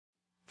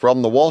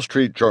From the Wall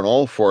Street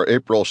Journal for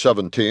April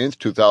 17,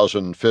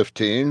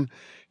 2015,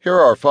 here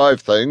are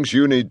 5 things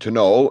you need to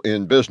know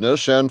in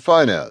business and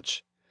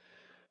finance.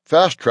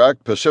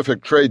 Fast-track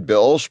Pacific trade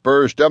bill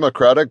spurs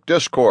Democratic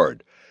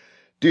discord.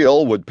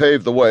 Deal would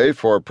pave the way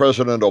for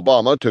President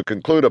Obama to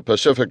conclude a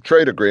Pacific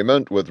trade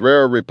agreement with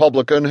rare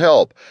Republican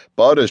help,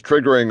 but is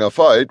triggering a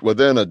fight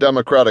within a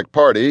Democratic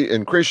Party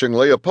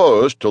increasingly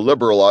opposed to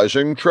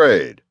liberalizing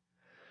trade.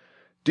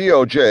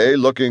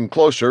 DOJ looking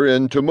closer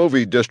into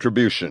movie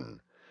distribution.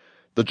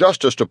 The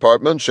Justice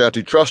Department's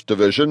Antitrust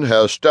Division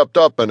has stepped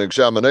up an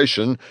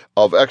examination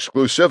of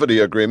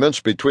exclusivity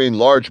agreements between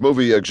large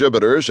movie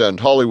exhibitors and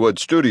Hollywood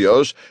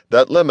studios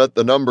that limit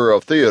the number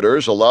of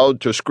theaters allowed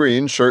to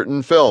screen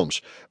certain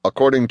films,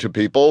 according to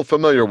people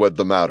familiar with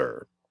the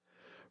matter.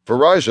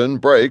 Verizon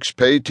breaks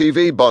pay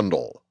TV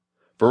bundle.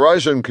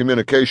 Verizon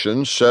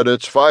Communications said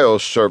its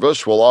Fios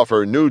service will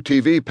offer new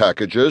TV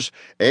packages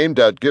aimed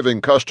at giving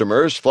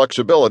customers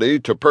flexibility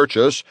to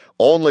purchase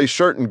only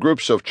certain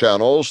groups of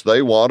channels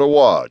they want to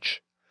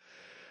watch.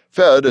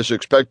 Fed is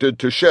expected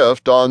to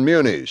shift on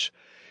munis.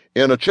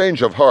 In a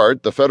change of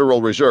heart, the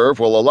Federal Reserve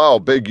will allow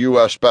big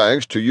U.S.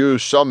 banks to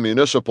use some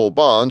municipal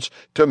bonds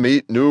to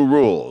meet new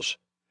rules.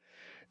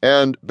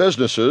 And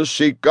businesses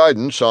seek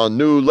guidance on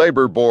new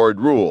Labor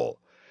Board rule.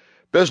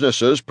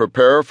 Businesses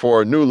prepare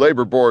for new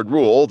Labor Board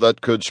rule that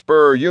could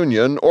spur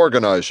union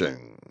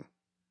organizing.